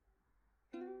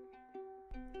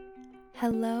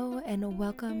Hello, and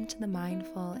welcome to the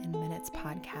Mindful in Minutes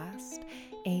podcast,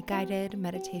 a guided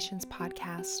meditations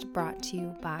podcast brought to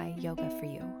you by Yoga for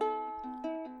You.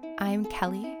 I'm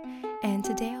Kelly, and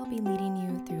today I'll be leading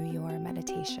you through your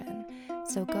meditation.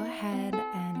 So go ahead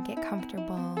and get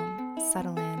comfortable,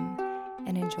 settle in,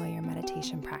 and enjoy your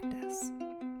meditation practice.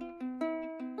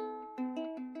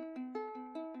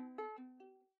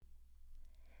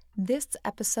 This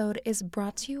episode is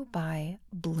brought to you by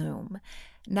Bloom.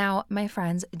 Now, my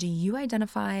friends, do you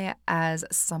identify as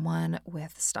someone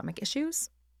with stomach issues?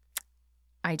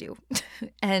 I do.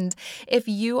 And if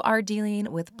you are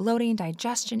dealing with bloating,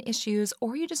 digestion issues,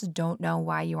 or you just don't know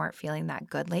why you aren't feeling that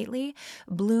good lately,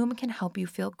 Bloom can help you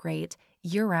feel great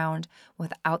year-round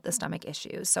without the stomach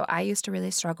issues. So I used to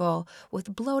really struggle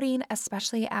with bloating,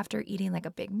 especially after eating like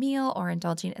a big meal or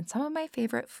indulging in some of my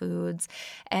favorite foods.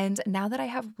 And now that I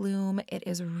have Bloom, it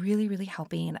is really, really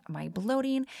helping my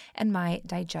bloating and my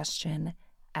digestion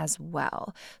as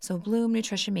well. So Bloom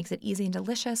Nutrition makes it easy and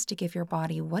delicious to give your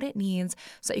body what it needs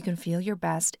so that you can feel your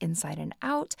best inside and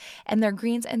out. And their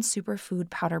greens and superfood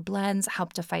powder blends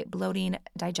help to fight bloating,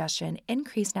 digestion,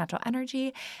 increase natural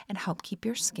energy, and help keep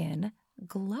your skin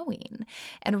glowing.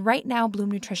 And right now, Bloom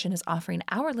Nutrition is offering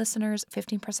our listeners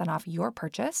 15% off your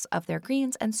purchase of their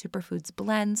greens and superfoods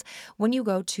blends when you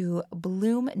go to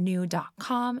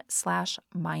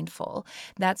bloomnu.com/mindful.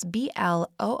 That's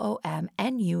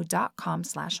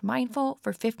BLOOMNU.com/mindful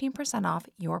for 15% off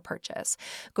your purchase.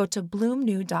 Go to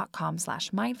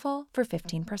bloomnu.com/mindful for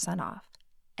 15% off.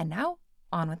 And now,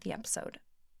 on with the episode.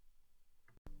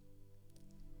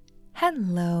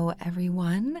 Hello,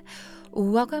 everyone.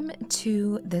 Welcome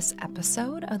to this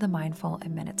episode of the Mindful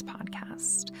in Minutes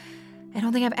podcast. I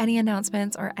don't think I have any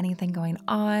announcements or anything going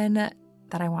on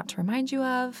that I want to remind you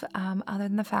of, other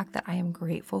than the fact that I am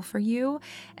grateful for you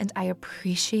and I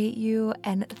appreciate you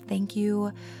and thank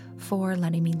you for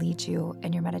letting me lead you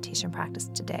in your meditation practice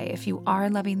today. If you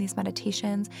are loving these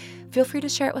meditations, feel free to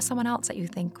share it with someone else that you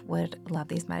think would love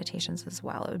these meditations as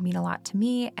well. It would mean a lot to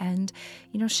me, and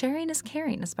sharing is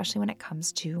caring, especially when it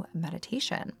comes to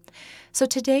meditation. So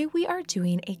today we are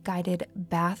doing a guided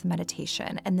bath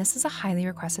meditation, and this is a highly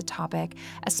requested topic,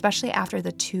 especially after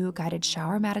the 2 guided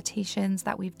shower meditations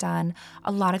that we've done.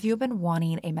 A lot of you have been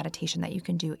wanting a meditation that you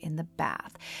can do in the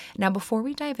bath. Now, before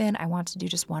we dive in, I want to do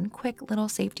just one quick little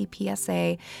safety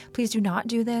PSA. Please do not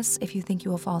do this if you think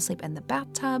you will fall asleep in the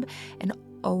bathtub, and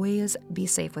always be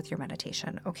safe with your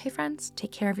meditation. Okay, friends?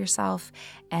 Take care of yourself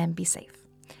and be safe.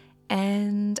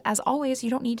 And as always, you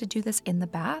don't need to do this in the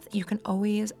bath. You can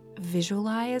always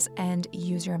visualize and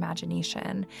use your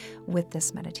imagination with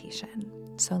this meditation.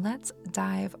 So let's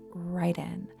dive right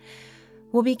in.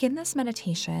 We'll begin this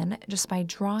meditation just by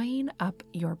drawing up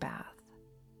your bath.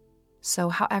 So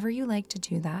however you like to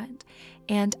do that,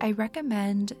 and I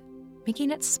recommend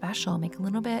making it special, make a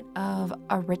little bit of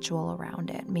a ritual around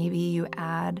it. Maybe you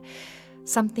add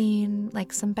something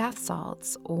like some bath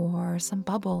salts or some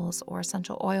bubbles or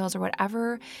essential oils or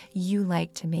whatever you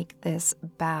like to make this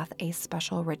bath a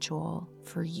special ritual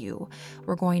for you.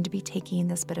 We're going to be taking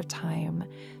this bit of time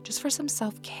just for some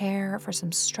self-care, for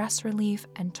some stress relief,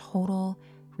 and total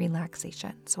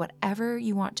relaxation. So whatever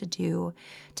you want to do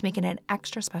to make it an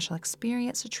extra special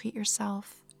experience to treat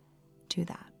yourself, do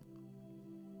that.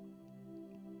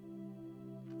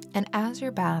 And as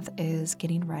your bath is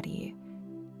getting ready,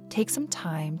 take some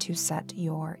time to set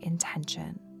your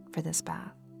intention for this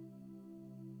bath.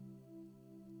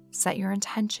 Set your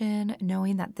intention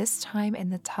knowing that this time in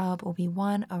the tub will be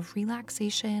one of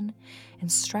relaxation and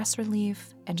stress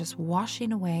relief and just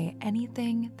washing away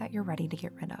anything that you're ready to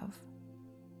get rid of.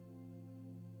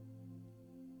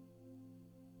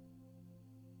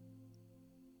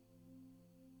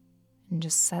 And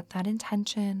just set that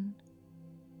intention.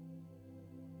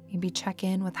 Maybe check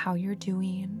in with how you're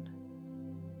doing,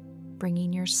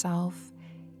 bringing yourself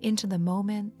into the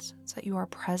moment so that you are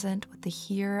present with the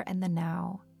here and the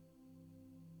now.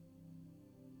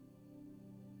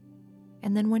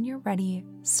 And then when you're ready,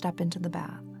 step into the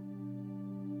bath.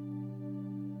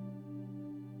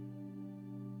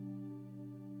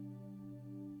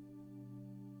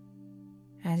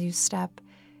 As you step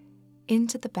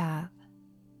into the bath,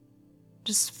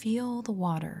 just feel the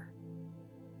water.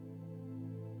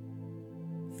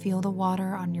 Feel the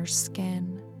water on your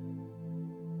skin.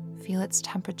 Feel its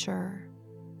temperature.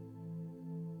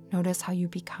 Notice how you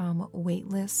become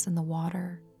weightless in the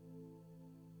water.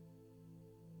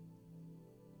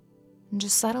 And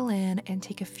just settle in and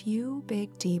take a few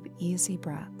big, deep, easy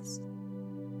breaths.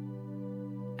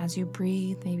 As you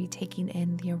breathe, maybe taking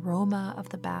in the aroma of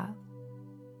the bath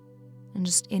and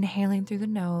just inhaling through the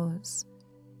nose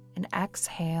and And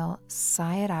exhale,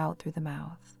 sigh it out through the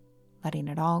mouth, letting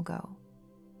it all go.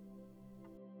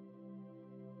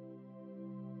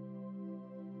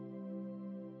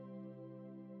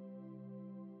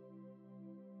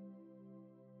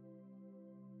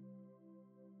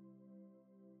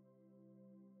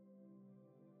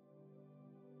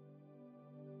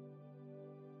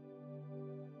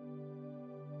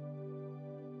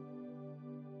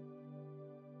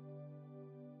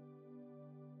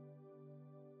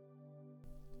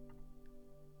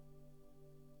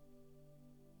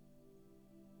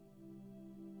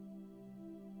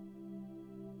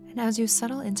 And as you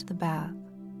settle into the bath,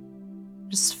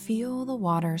 just feel the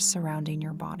water surrounding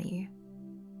your body.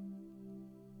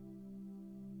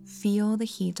 Feel the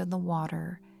heat of the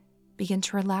water begin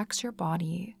to relax your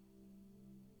body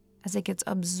as it gets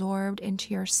absorbed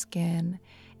into your skin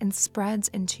and spreads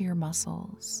into your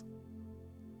muscles,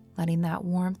 letting that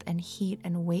warmth and heat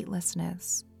and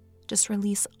weightlessness just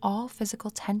release all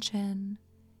physical tension,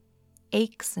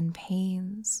 aches and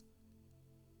pains.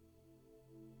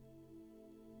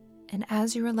 And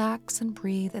as you relax and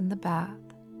breathe in the bath,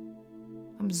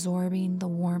 absorbing the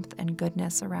warmth and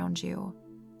goodness around you,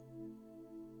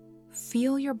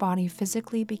 feel your body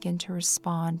physically begin to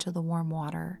respond to the warm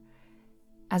water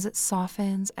as it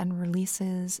softens and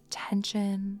releases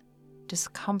tension,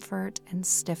 discomfort, and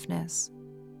stiffness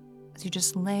as you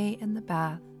just lay in the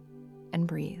bath and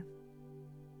breathe.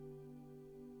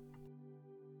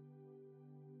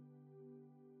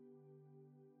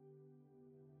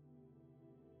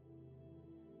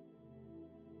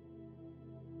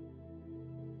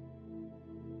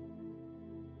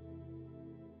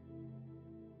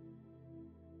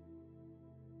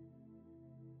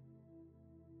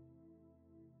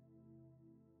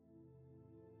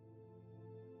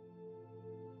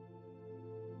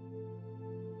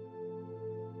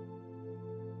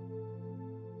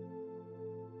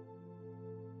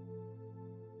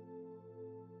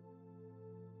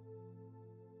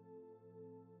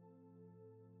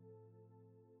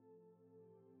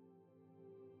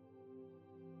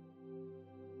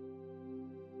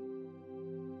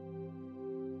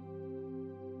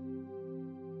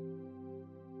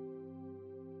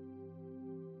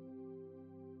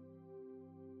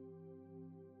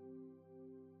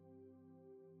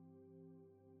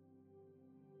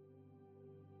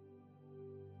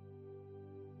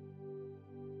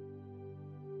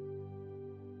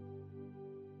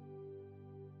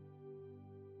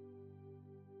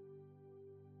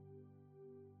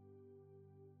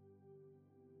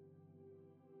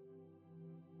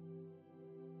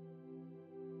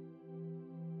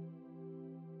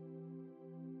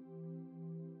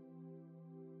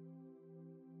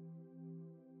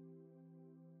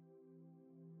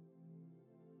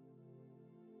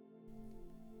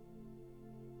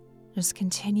 Just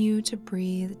continue to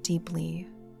breathe deeply.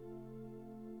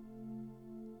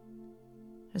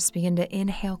 Just begin to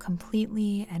inhale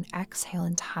completely and exhale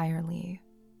entirely.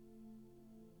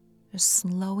 Just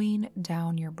slowing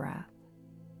down your breath.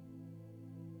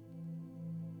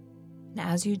 And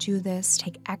as you do this,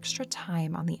 take extra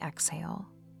time on the exhale.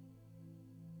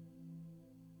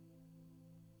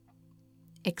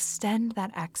 Extend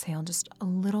that exhale just a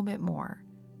little bit more.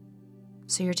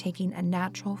 So you're taking a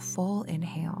natural full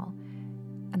inhale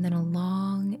and then a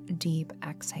long, deep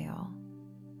exhale.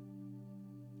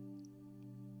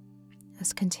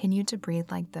 Just continue to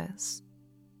breathe like this.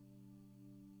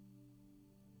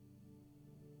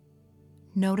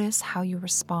 Notice how you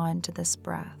respond to this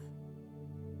breath.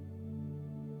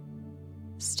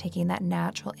 Just taking that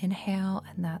natural inhale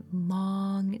and that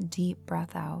long, deep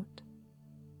breath out.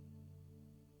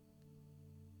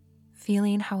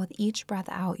 Feeling how with each breath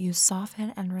out, you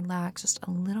soften and relax just a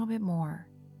little bit more.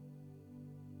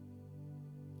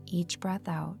 Each breath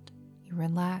out, you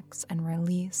relax and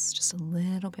release just a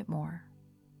little bit more.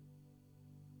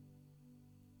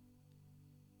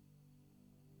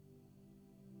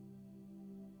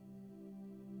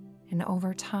 And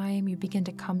over time, you begin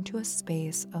to come to a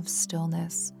space of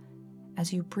stillness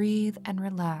as you breathe and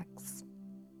relax,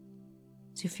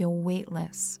 as you feel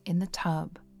weightless in the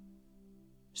tub,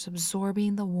 just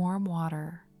absorbing the warm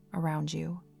water around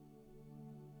you,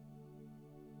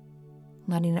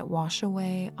 letting it wash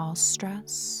away all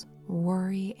stress,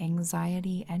 worry,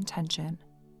 anxiety, and tension.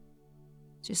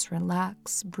 Just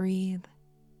relax, breathe,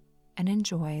 and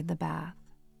enjoy the bath.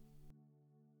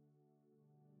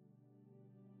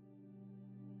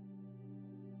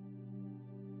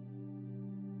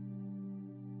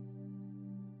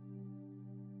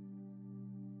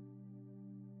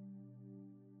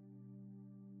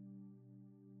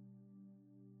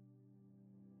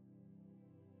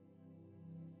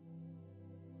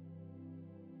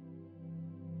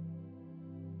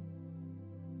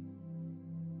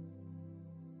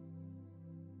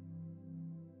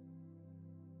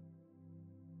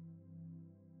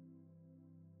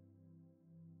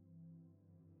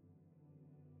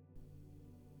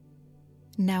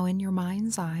 Now, in your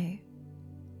mind's eye,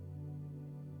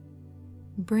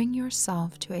 bring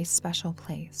yourself to a special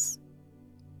place,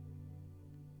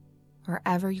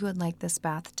 wherever you would like this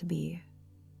bath to be.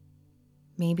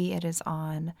 Maybe it is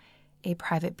on a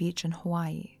private beach in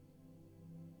Hawaii.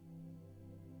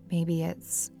 Maybe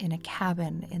it's in a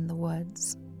cabin in the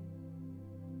woods.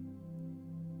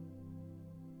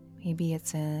 Maybe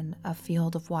it's in a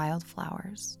field of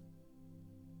wildflowers.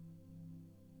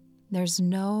 There's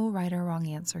no right or wrong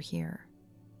answer here.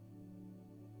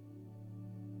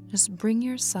 Just bring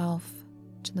yourself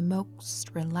to the most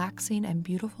relaxing and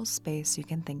beautiful space you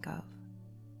can think of.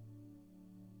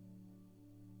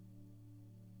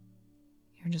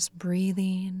 You're just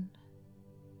breathing,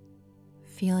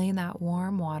 feeling that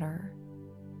warm water,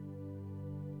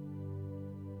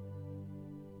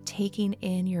 taking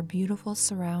in your beautiful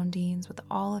surroundings with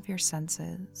all of your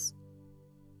senses.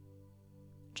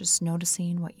 Just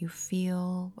noticing what you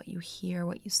feel, what you hear,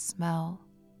 what you smell.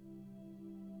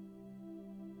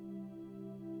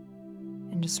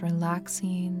 And just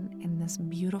relaxing in this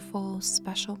beautiful,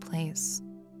 special place.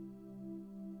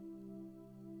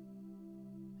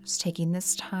 Just taking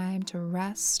this time to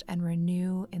rest and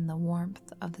renew in the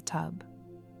warmth of the tub.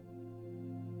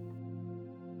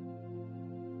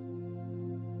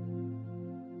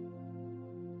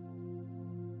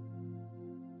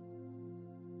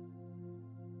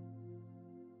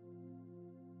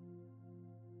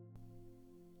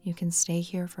 You can stay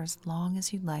here for as long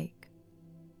as you'd like,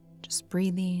 just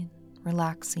breathing,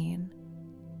 relaxing,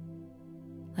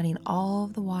 letting all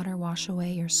of the water wash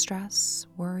away your stress,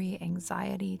 worry,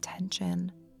 anxiety,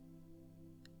 tension,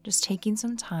 just taking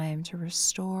some time to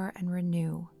restore and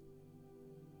renew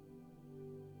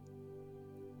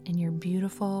in your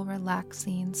beautiful,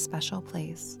 relaxing, special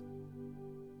place.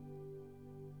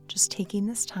 Just taking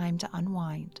this time to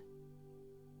unwind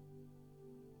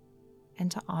and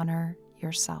to honor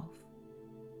yourself.